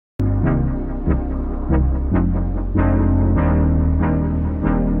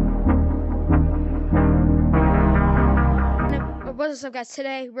What's up, guys?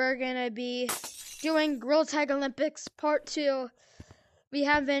 Today we're gonna be doing Gorilla Tag Olympics Part 2.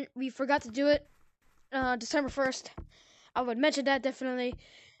 We forgot to do it December 1st. I would mention that definitely.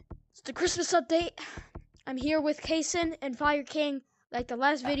 It's the Christmas update. I'm here with Casein and Fire King, like the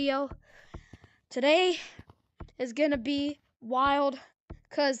last video. Today is gonna be wild,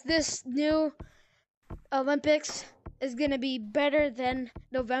 cause this new Olympics is gonna be better than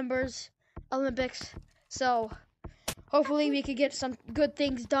November's Olympics. So hopefully we could get some good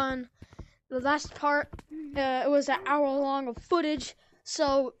things done. The last part, it was an hour long of footage,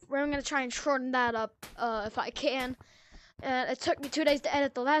 so we're gonna try and shorten that up if I can. It took me 2 days to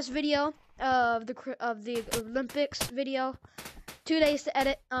edit the last video of the Olympics video. 2 days to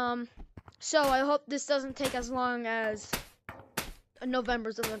edit. So I hope this doesn't take as long as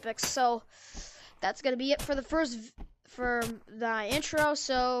November's Olympics. So that's gonna be it for the intro.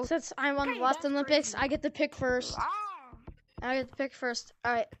 So since I'm on the last Olympics, I get to pick first.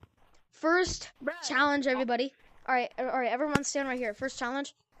 Alright. First challenge, everybody. Alright, everyone stand right here. First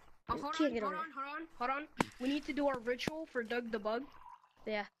challenge. Hold on. We need to do our ritual for Doug the Bug.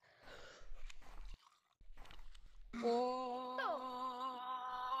 Yeah. Oh.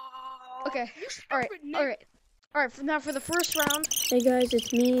 Okay. Alright. Now for the first round. Hey guys,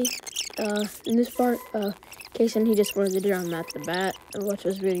 it's me. In this part, Casein, he just wanted to drown at the bat, which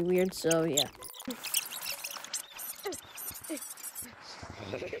was really weird, so yeah.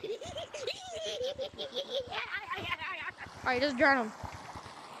 Alright, just drown him.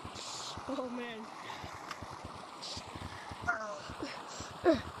 Oh man.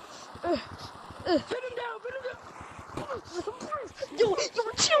 Put him down. Yo,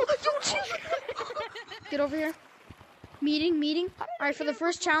 chill. Get over here. Meeting. Alright, for the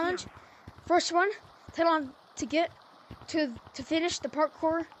first challenge, first one, tell on to get to finish the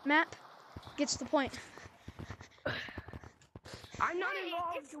parkour map gets the point. I'm not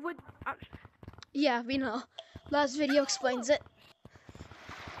involved with. Yeah, we know. Last video explains it.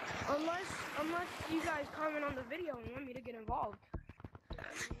 Unless you guys comment on the video and want me to get involved,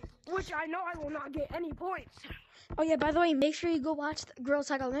 which I know I will not get any points. Oh yeah, by the way, make sure you go watch the Gorilla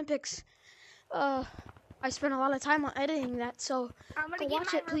Tag Olympics. I spent a lot of time on editing that, so go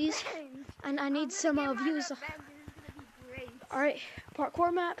watch it, please. And I need some views. All right,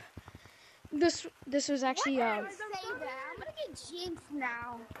 parkour map. This was actually I'm gonna get jinxed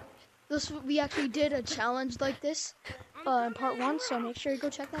now. we actually did a challenge like this in part 1, so make sure you go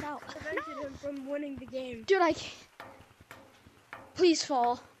check that out. Prevented him from winning the game. Dude, please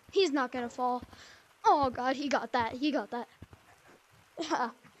fall. He's not gonna fall. Oh god, he got that.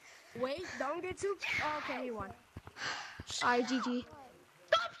 Wait, don't get too. Oh, okay, he won. Alright, GG.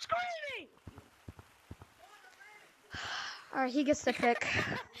 Stop screaming! Alright, he gets the pick.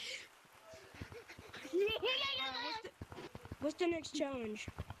 What's the next challenge?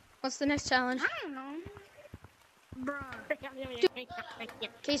 What's the next challenge? I don't know. Bruh.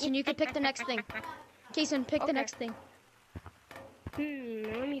 Casein, you can pick the next thing. Casein, pick the next thing.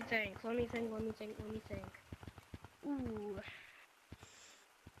 Let me think. Ooh.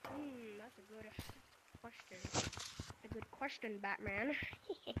 That's a good question. A good question, Batman.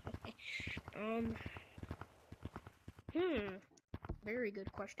 Very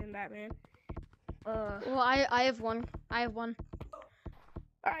good question, Batman. Well, I have one.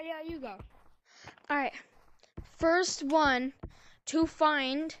 Alright, yeah, you go. Alright. First one to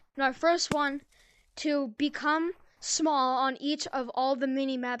become small on each of all the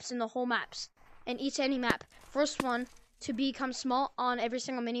mini maps in the whole maps. And any map. First one to become small on every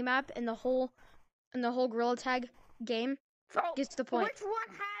single mini map in the whole Gorilla Tag game gets the point. Which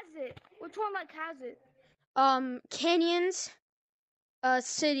one has it? Which one has it? Canyons,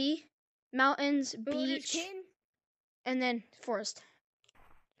 city, mountains, beach, and then forest.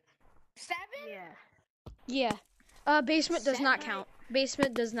 7? Yeah. Basement does not count.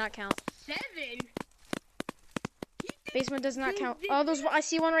 Basement does not count. 7? Basement does not count. Oh, I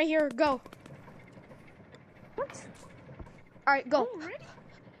see one right here. Go. What? Alright, go. Oh, ready?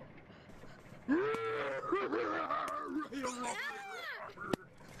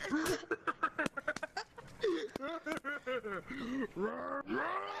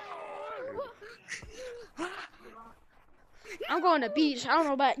 I'm going to beach. I don't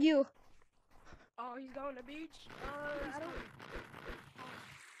know about you. Oh, he's going to beach? I don't...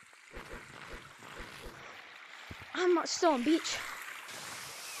 I'm not still on beach.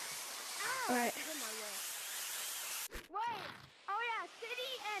 Alright. Wait. Oh yeah,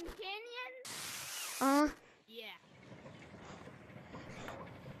 city and canyon? Yeah.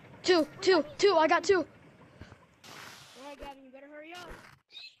 Two. I got 2. Alright, Gavin, you better hurry up.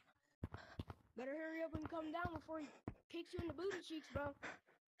 Better hurry up and come down before kicks you in the booty cheeks, bro.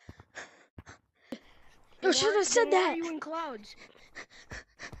 You should have said Why that. are you in clouds?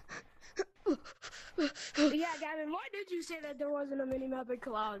 Yeah, Gavin, why did you say that there wasn't a mini-map in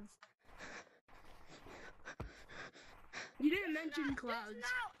clouds? You didn't mention clouds.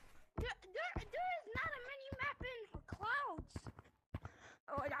 There is not a mini map in clouds.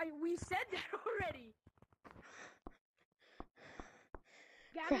 Oh, we said that already.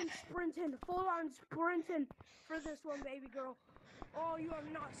 Gavin sprinting, full on sprinting for this one, baby girl. Oh, you have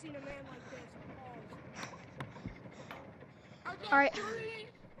not seen a man like this. Pause. All right.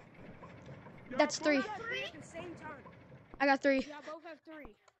 That's No, 3. both have 3 at the same time. I got 3. Yeah, both have 3.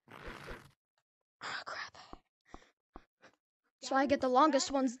 Oh, crap. So I get the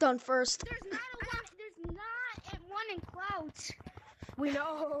longest ones done first. There's not a one in clouds. We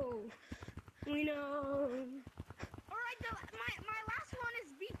know. We know. Alright, my last one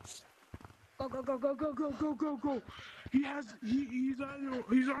is beach. Go, go, go, go, go, go, go, go, go. He's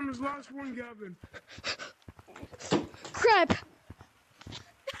on his last one, Gavin. Crap.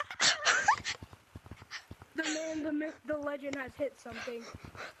 The man, the myth, the legend has hit something.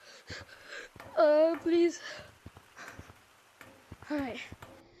 Please. All right.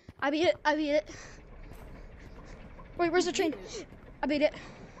 I beat it. Wait, where's the train? I beat it.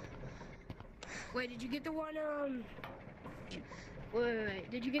 Wait, did you get the one,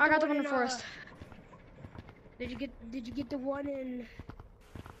 Wait. Did you get the I got the one one in Forest. Did you get the one in...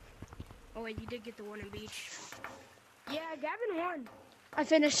 Oh, wait, you did get the one in Beach. Yeah, Gavin won. I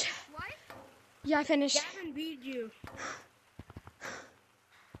finished. What? Yeah, I finished. Gavin beat you.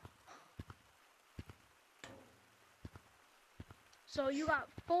 So you got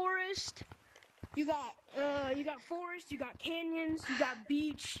Forest, you got Forest, you got Canyons, you got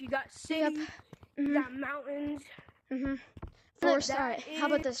Beach, you got City, you got Mountains. Forest, alright. How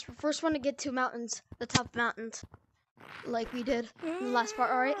about this? First one to get 2 mountains. The top mountains. Like we did in the last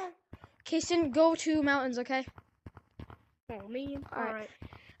part, alright? Casein, go to mountains, okay? Oh, man. Alright.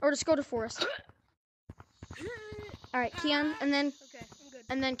 Or just go to Forest. Alright, Keon, and then Okay, I'm good.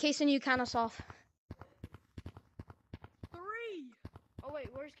 and then Casein, you count us off. 3. Oh, wait,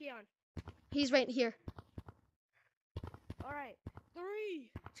 where's Keon? He's right here. Alright. 3,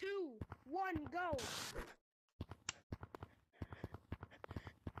 2, 1, go.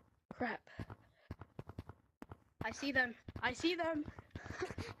 Crap. I see them.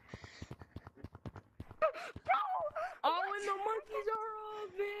 Oh, and the monkeys are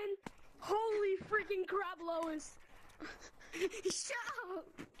off, man. Holy freaking crap, Lois. Shut up.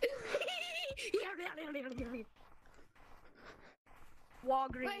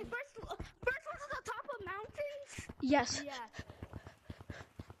 Walgreens. Wait, first one's at the top of mountains? Yes. Yeah.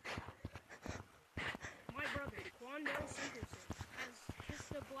 My brother, Quandale Sanderson, has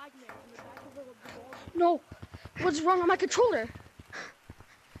just a black man in the back of the wall. No. What's wrong with my controller?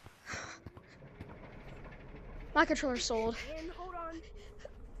 My controller's sold. And hold on.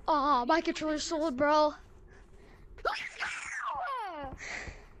 Aw, my controller's sold, bro.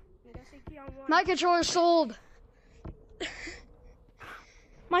 My controller's sold.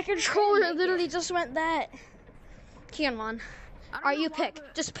 My controller literally just went that. Keon won. Alright, you pick.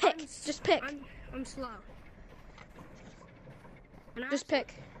 Just pick. Just pick. I'm slow. Just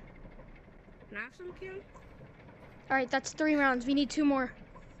pick. Can I have some, Keon? Alright, that's 3 rounds. We need 2 more.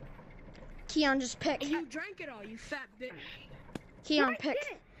 Keon, just pick. You drank it all, you fat bitch. Keon,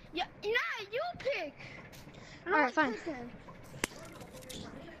 pick. Yeah, nah, you pick. Alright, fine.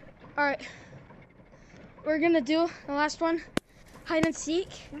 Alright. We're gonna do the last one. Hide and seek.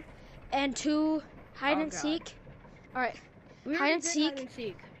 And 2 hide and seek. Alright. Hide and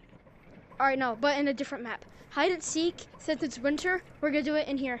seek. Alright, no, but in a different map. Hide and seek, since it's winter, we're gonna do it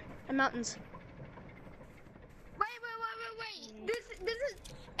in here, in mountains. Wait. This is.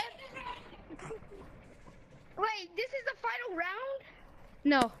 Wait, this is the final round?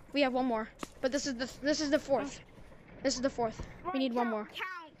 No, we have 1 more. But this is the 4th. This is the 4th. We need 1 more.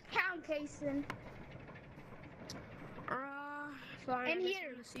 Count, Casein. Fine. And I guess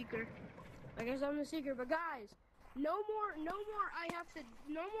here. I'm the seeker. I guess I'm the seeker, but guys, no more. I have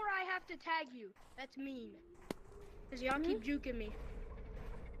to tag you. That's mean. Cause y'all keep juking me.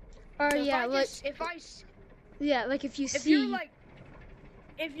 Oh So yeah, like yeah, like if you're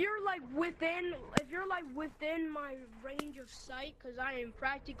like within my range of sight, cause I am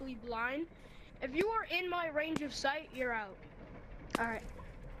practically blind. If you are in my range of sight, you're out. All right.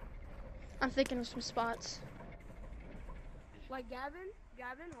 I'm thinking of some spots. Like Gavin,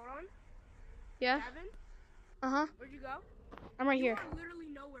 hold on. Yeah. Gavin, Uh-huh. where'd you go? I'm right here. You are literally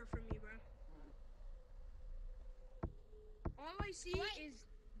nowhere from me, bro. All I see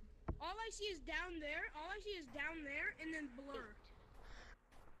All I see is down there. All I see is down there, and then blur.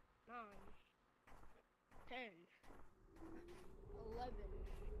 9, 10, 11,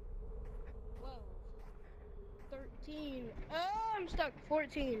 12, 13. Oh, I'm stuck.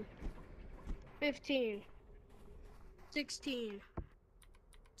 14, 15, 16,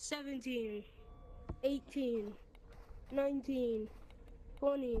 17, 18, 19,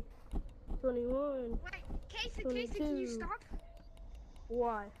 20, 21. Wait, Casein, 22. can you stop?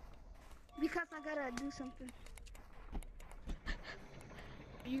 Why? Because I gotta do something.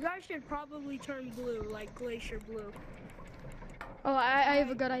 You guys should probably turn blue, like glacier blue. Oh, I have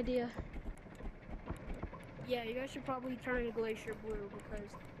a good idea. Yeah, you guys should probably turn glacier blue because,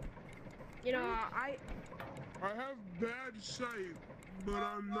 you know, I have bad sight, but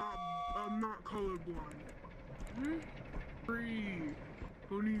I'm not colorblind. 3,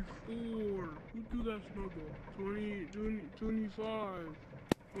 24. Who do that snuggle? 20, 25,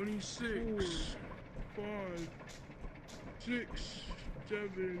 26, 5, 6,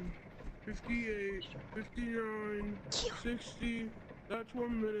 7, 58, 59, 60. That's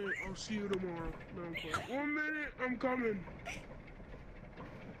 1 minute. I'll see you tomorrow. No, I'm playing. 1 minute. I'm coming.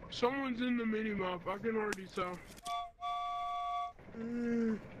 Someone's in the mini map. I can already tell.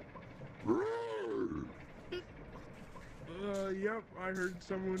 Yep. I heard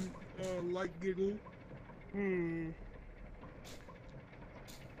someone like giggle.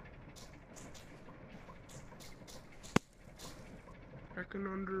 Hacking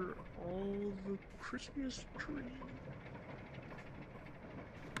under all the Christmas tree.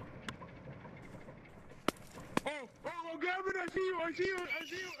 Oh, Gavin, I see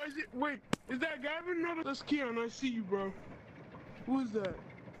you. Wait, is that Gavin? No, that's Keon. I see you, bro. Who is that?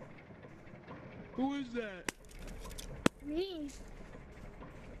 Who is that? Me.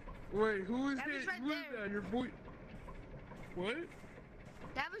 Wait, who is That was it? right Who is there. that? Your boy? What?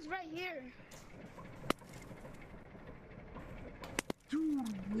 That was right here. Dude,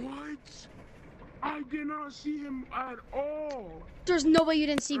 what? I did not see him at all. There's no way you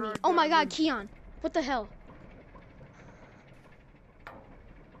didn't see me. Alright, Oh my God, Gavin. Keon. What the hell?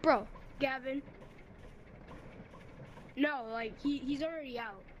 Bro, Gavin. No, like he's already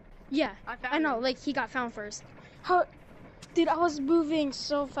out. yeah, I found I know, him. like he got found first. How, dude, I was moving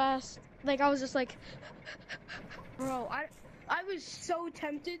so fast. Like I was just like, Bro, I was so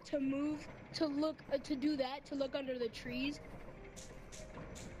tempted to move to look to do that to look under the trees.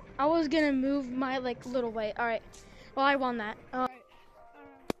 I was gonna move my like little way. All right, well I won that. Bye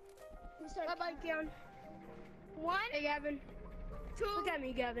bye, Keon. 1, Hey, Gavin. 2, Look at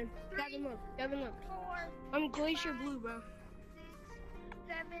me, Gavin. 3, Gavin, look. Gavin, look. 4, I'm glacier blue, bro.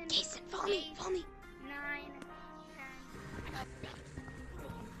 6, 7, Jason, follow me, 8, follow me. 9, 10.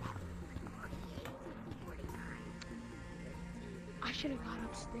 I should have gone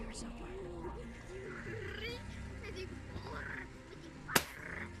upstairs somewhere.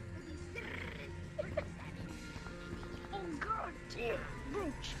 Oh God damn,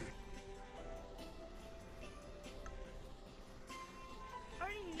 roach. I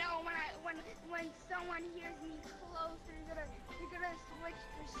already know when someone hears me close, they're gonna switch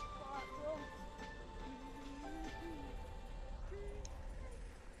the spot, bro.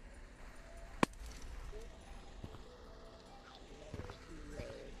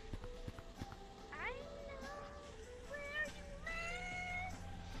 I know where you live.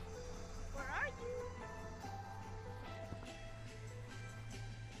 Where are you?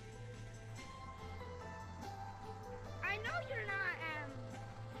 I know you're not,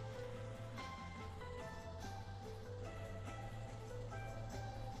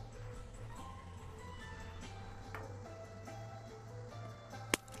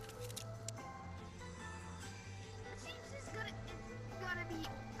 It seems it's gonna be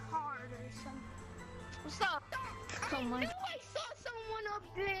hard or something. What's up? Oh my. I knew I saw someone up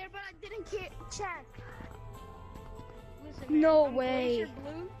there, but I didn't check. Listen, man, No I'm way. Glacier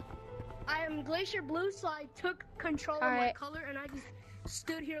blue. I am glacier blue, so I took control of my Alright. color and I just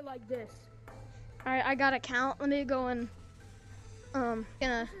stood here like this. All right, I got a count. Let me go and gonna This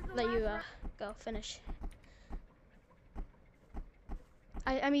is the let you last go finish.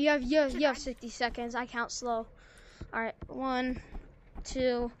 I mean you have 60 seconds. I count slow. All right, 1,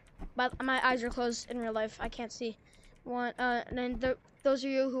 2. But my eyes are closed in real life. I can't see. 1. And then those of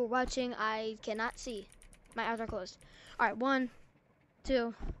you who are watching, I cannot see. My eyes are closed. All right, 1,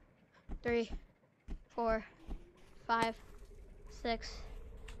 2, 3, 4, 5, 6,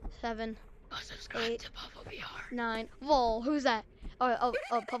 7, 8, 9. Whoa, who's that? Oh,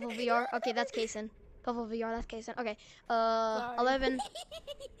 Puffle VR. Okay, that's Casein. Puffle VR, that's Casein. Okay, 11,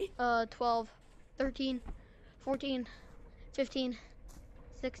 12, 13, 14, 15,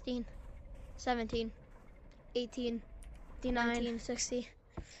 16, 17, 18, 19, 60.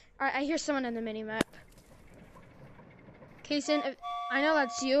 Alright, I hear someone in the mini-map. Casein, I know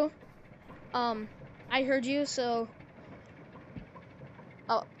that's you. I heard you, so...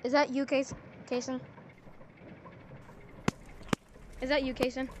 Oh, is that you, Casein? Is that you,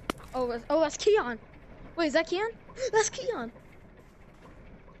 Casein? Oh, that's Keon. Wait, is that Keon? That's Keon.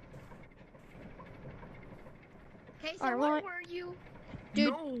 Okay, so Alright, where well, were you?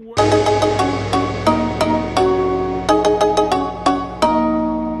 dude. No way.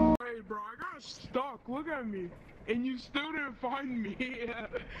 Hey, bro, I got stuck. Look at me. And you still didn't find me.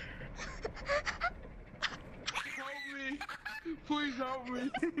 Help me. Please help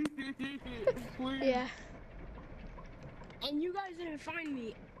me. Please. Yeah. And you guys didn't find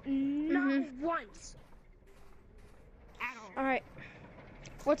me. Not once. At all. Alright.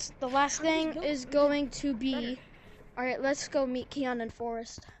 What's the last thing is going to be... Alright, let's go meet Keon and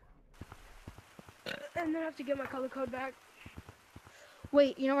Forrest. And then I have to get my color code back.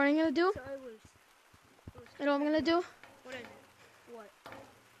 Wait, you know what I'm gonna do? So You know what I'm gonna do? what is it? What?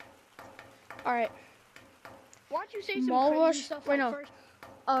 Alright. Why don't you say some Mall crazy rush? stuff Wait, like no. first?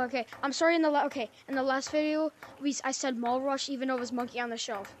 Oh, okay. I'm sorry. In the last video, I said mall rush, even though it was monkey on the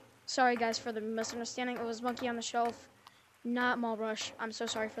shelf. Sorry, guys, for the misunderstanding. It was monkey on the shelf, not mall rush. I'm so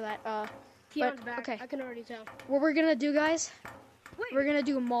sorry for that. Keon's but, back. okay. I can already tell. What we're gonna do, guys? Wait. We're gonna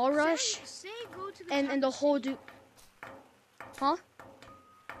do mall rush, Say go to the and the whole Huh?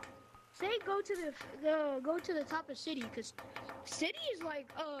 Say go to the top of city, cause city is like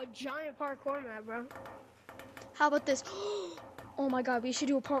a giant parkour map, bro. How about this? Oh my God, we should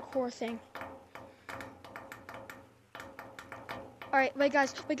do a parkour thing. All right, wait,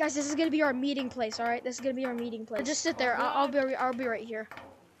 guys. This is gonna be our meeting place. All right, this is gonna be our meeting place. Just sit there. I'll be right here.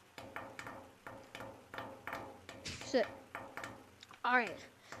 Sit. All right.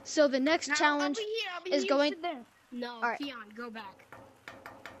 So the next challenge is going. No, All right. Keon, go back.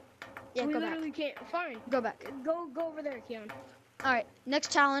 Yeah, we go back. literally can't. Fine. Go back. Go over there, Keon. All right,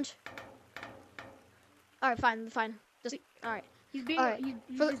 next challenge. All right, fine. Just all right. He's being All right, he's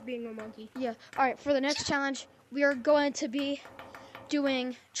for just being a monkey. Yeah. All right, for the next challenge, we are going to be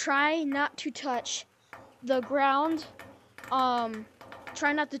doing try not to touch the ground.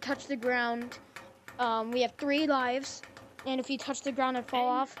 Try not to touch the ground. We have 3 lives, and if you touch the ground and fall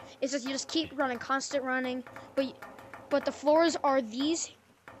off, it's just you just keep running, constant running. But the floors are these,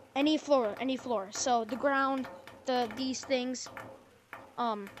 any floor. So the ground, these things,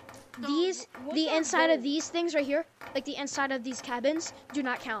 the inside of these things right here, like the inside of these cabins, do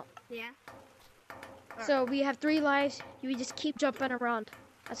not count. Yeah. So we have 3 lives. You just keep jumping around.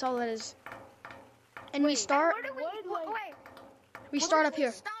 That's all it is. And we start. Where do we, wait. We start up Where do we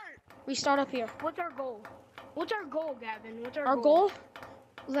here. start? We start up here. What's our goal? What's our goal, Gavin? What's Our goal?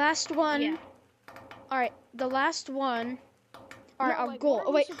 Last one. Yeah. All right, the last one. All right, No, our like, goal. what are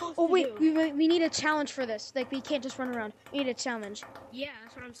Oh we wait. supposed Oh to wait. do? We need a challenge for this. Like we can't just run around. We need a challenge. Yeah,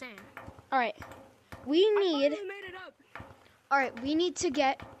 that's what I'm saying. All right. We I need. finally made it up. All right. We need to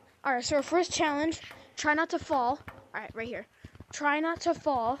get. All right. So our first challenge. Try not to fall. All right, right here. Try not to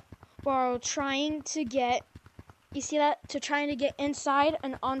fall while trying to get. You see that? Trying to get inside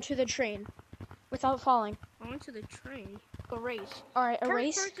and onto the train, without falling. Onto the train. A race. All right. A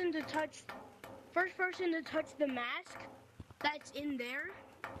race. First person to touch the mask that's in there.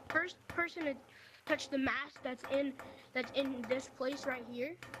 First person to touch the mask that's in this place right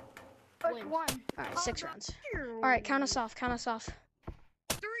here. Which wins. one? All right. 6 rounds. All right. Count us off.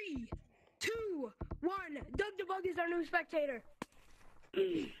 3, 2, 1. Doug the Bug is our new spectator.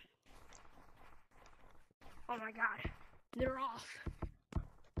 Oh my God, they're off.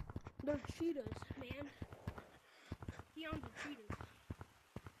 They're cheetahs, man. Keon's a cheetah.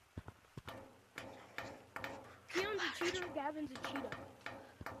 Keon's a cheetah, Gavin's a cheetah.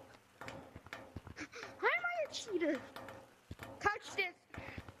 Why am I a cheetah? Touch this.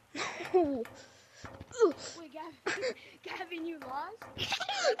 Oh. Wait, Gavin, you lost?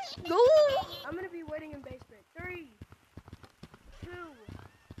 No. I'm gonna be waiting in basement. 3, 2,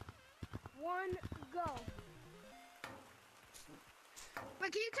 1, go. But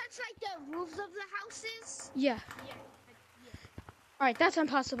can you touch like the roofs of the houses? Yeah. Yeah. All right. That's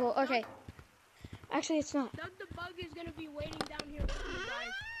impossible. Okay. Actually, it's not. Doug the Bug is gonna be waiting down here with you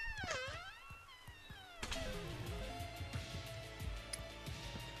guys.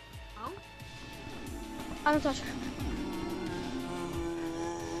 Oh? I don't touch.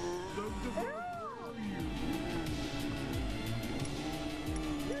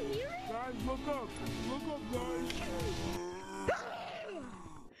 Guys, look up. Look up, guys.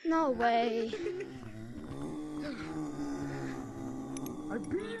 No way. I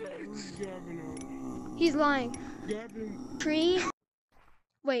beat it. Where's Gavin He's lying. at? Gavin. Tree.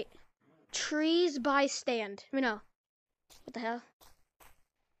 Wait. Trees by stand. No. What the hell?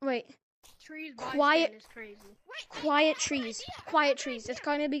 Wait. Trees Quiet- by stand is crazy. Quiet trees. Quiet trees. It's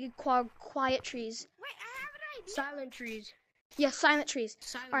going to be quiet trees. Wait, I have an idea. Silent trees. Yeah, silent trees.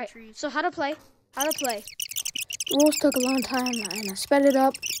 Silent Alright, trees. so how to play. Rules took a long time and I sped it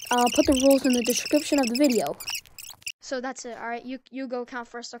up. I'll put the rules in the description of the video. So that's it. Alright, you go count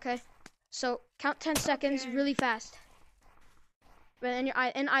first, okay? So count 10 seconds really fast. And your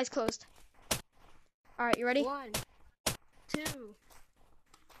eyes closed. Alright, you ready? 1, 2.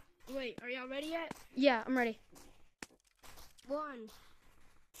 Wait, are y'all ready yet? Yeah, I'm ready. 1,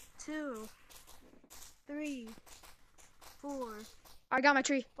 2, 3, 4, I got my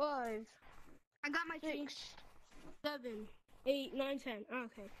tree. 5, I got my tree. 6, 7, 8, 9, 10.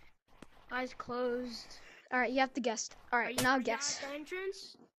 Okay. Eyes closed. Alright, you have to guess. Alright, now guess. Are y'all at the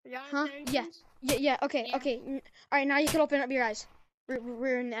entrance? Are y'all Huh? at the Yeah. entrance? Yeah, okay, Yeah. okay. Alright, now you can open up your eyes.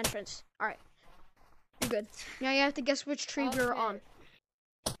 We're in the entrance. Alright. You're good. Now you have to guess which tree we're Okay. on.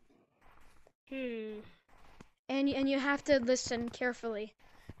 And And you have to listen carefully.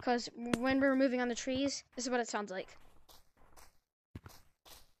 Because when we're moving on the trees, this is what it sounds like.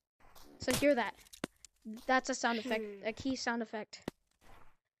 So hear that. That's a sound effect, a key sound effect.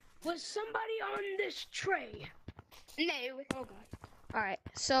 was somebody on this tray? No. Oh god. Alright,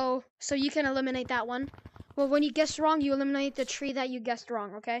 so you can eliminate that one. Well, when you guess wrong, you eliminate the tree that you guessed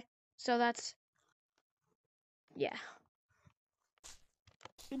wrong, okay? So that's... Yeah.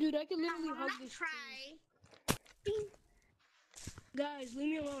 Dude, I can literally hug Not this try. tree. Guys,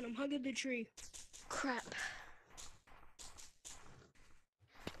 leave me alone. I'm hugging the tree. Crap.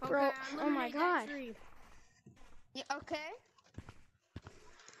 Okay, Bro, I oh my eliminate that God. tree. Yeah, okay.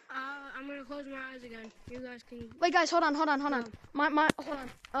 I'm gonna close my eyes again. You guys can. Wait, guys, hold on. No. Hold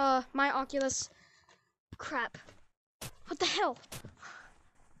on. My Oculus. Crap. What the hell?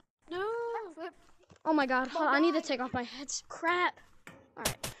 No. Oh my god, hold on. I need to take off my heads. Crap.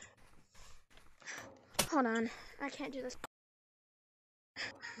 Alright. Hold on. I can't do this.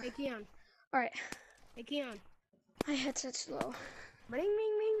 Hey, Keon. Alright. Hey, Keon. My headset's low. Bing,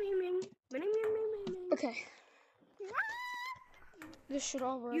 bing, bing, bing, bing. Bing, bing, bing, bing, bing. Okay. This should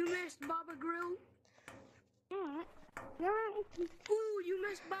all work. You missed Baba Grill. Ooh, you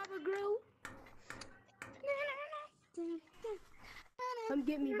missed Baba Grill. Come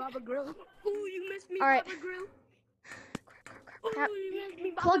get me, Baba Grill. Ooh, you missed me, All right. Baba Grill. Crap. Ooh, you missed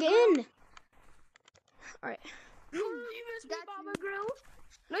me, Baba Plug Grill. in! Alright. Ooh, you missed me, Baba Grill.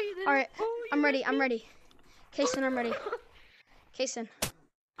 No, you didn't. Alright. Ooh, you I'm ready. missed I'm me. ready. Casein, I'm ready. Casein.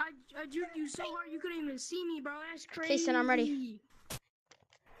 I juked you so hard you couldn't even see me, bro. That's crazy. Casein, I'm ready.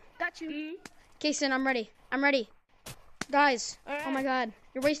 Got you. Casein, I'm ready. I'm ready. Guys. Alright. Oh my god.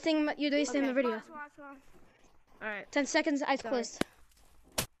 You're wasting the video. All right. 10 seconds, eyes Sorry. closed.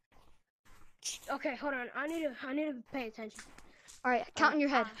 Okay, hold on. I need to pay attention. Alright, count in your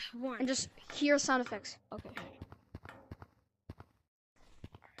head. 1. And just hear sound effects. Okay.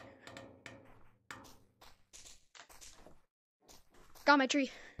 Got my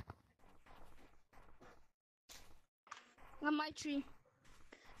tree. Got my tree.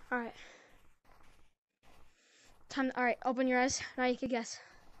 Alright. Alright, open your eyes. Now you can guess.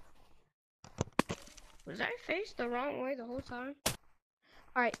 Was I faced the wrong way the whole time?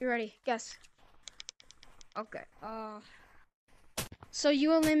 Alright, you ready? Guess. Okay. So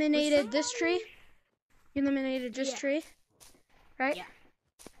you eliminated this tree? You eliminated this Yeah. tree? Right? Yeah.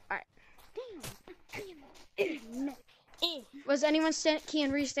 Was anyone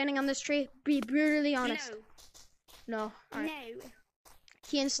Kian, were you standing on this tree? Be brutally honest. No. No. Alright. No.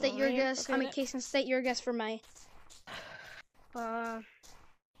 Kian, state your Alright, guess. okay, I mean, that- Kason, state your guess for my. Alright,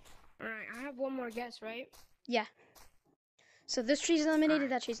 I have one more guess, right? Yeah. So this tree's eliminated,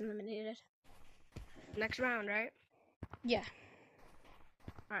 that tree's eliminated. Next round, right? Yeah.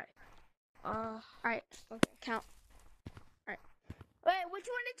 Alright. Okay, count. Wait, which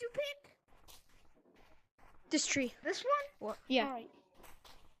one did you pick? This tree. This one? What? Yeah. Alright.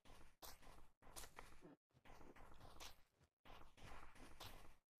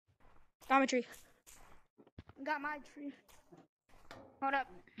 Got my tree. Got my tree. Hold up.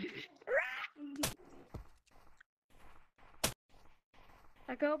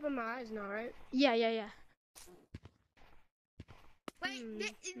 I can open my eyes now, right? Yeah. Wait, no.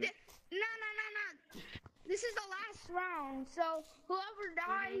 This is the last round, so whoever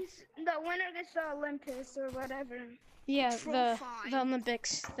dies, the winner gets the Olympus or whatever. Yeah, the Trophy.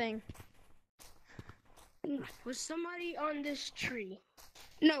 Olympics thing. Was somebody on this tree?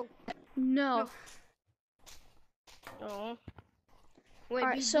 No. No. Oh. Wait, All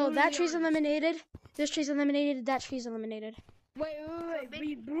right, be so that brutally tree's honest. eliminated. This tree's eliminated. That tree's eliminated. Wait.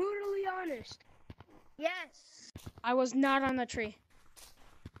 Be brutally honest. Yes. I was not on the tree.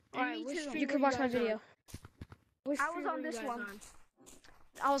 Alright, me which too. tree You were could watch my guys on? video. Which I tree was were on you this guys one. on?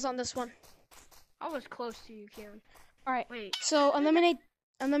 I was on this one. I was close to you, Keon. All right. Wait. So eliminate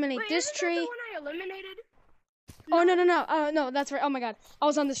Wait, this isn't tree. that the one I eliminated? Oh no. No, that's right. Oh my god. I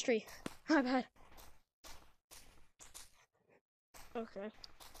was on this tree. My bad. Okay.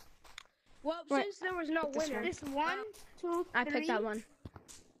 Well, Right. since there was no This winner, one. This 1, 2, 3. I picked that one.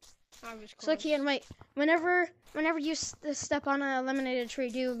 I was So close. Kian, wait. Whenever you step on an eliminated tree,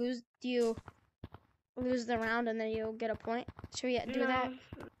 do you lose the round and then you'll get a point? Should we do No. that?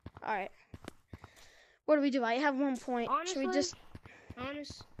 All right. What do we do? I have 1 point. Honestly, Should we just?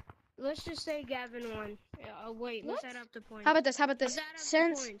 let's just say Gavin won. Wait, let's add up the points. How about this? Let's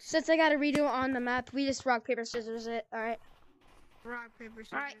add up the points. Since I got to redo on the map, we just rock paper scissors it. All right. Rock, paper,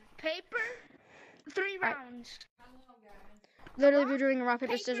 scissors. Alright, paper. 3 Alright. rounds. Literally, we're doing rock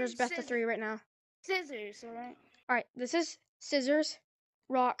paper Paper, scissors best of scissors. 3 right now. Scissors, alright? All right. This is scissors,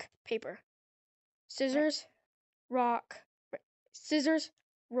 rock, paper. Scissors, rock, scissors,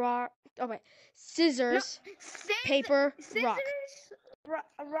 rock. Oh wait, scissors, paper, rock. Rock.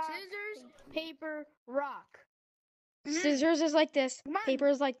 Scissors, paper, rock. Scissors is like this. Come on. Paper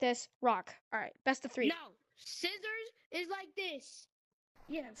is like this. Rock. All right. Best of 3. No, scissors is like this.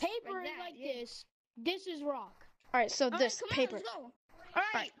 Yes. Paper like is that, like yeah. this. This is rock. All right. So Alright, this come on, paper. let's go. Alright,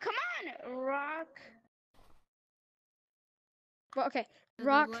 Alright. come on. Rock. Well, okay. The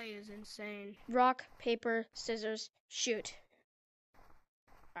Rock, delay is insane. rock, paper, scissors, shoot.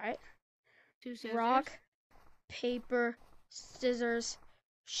 All right. 2 scissors. Rock, paper, scissors,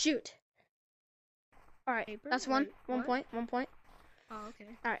 shoot. All right. Paper? That's one. Wait, 1 what? point. 1 point. Oh, okay.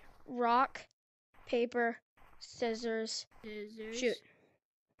 All right. Rock, paper, scissors, Scissors. shoot.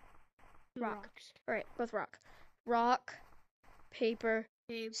 2 Rock. rocks. All right. Both rock. Rock, paper,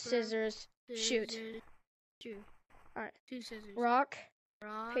 Paper. scissors, shoot. Scissors, shoot. Alright. 2 scissors. Rock,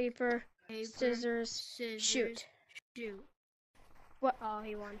 Rock. paper, Paper, scissors, scissors, shoot. Shoot. What? Oh,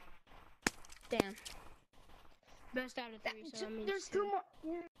 he won. Damn. Best out of 3, so that means There's 2. 2 more.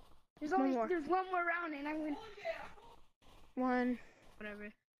 Yeah. There's One only more. there's 1 more round and I'm gonna. 1. Whatever.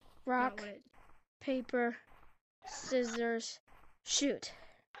 Rock, Not what it- paper, scissors, shoot.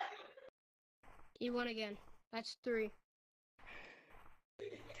 He won again. That's 3.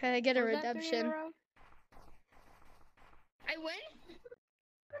 Can I get a Was that 3 in a redemption? row? I win?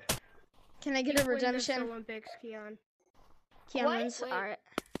 Can I get You a win this redemption? Olympics, Keon. Keon What? wins. Wait. Alright.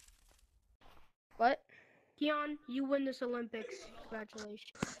 What? Keon, you win this Olympics.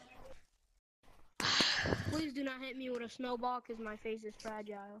 Congratulations. Please do not hit me with a snowball because my face is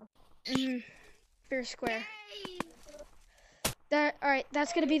fragile. Fair square. Yay! Alright,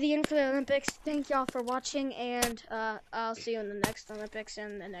 that's gonna be the end for the Olympics. Thank y'all for watching, and I'll see you in the next Olympics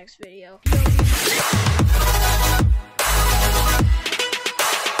in the next video.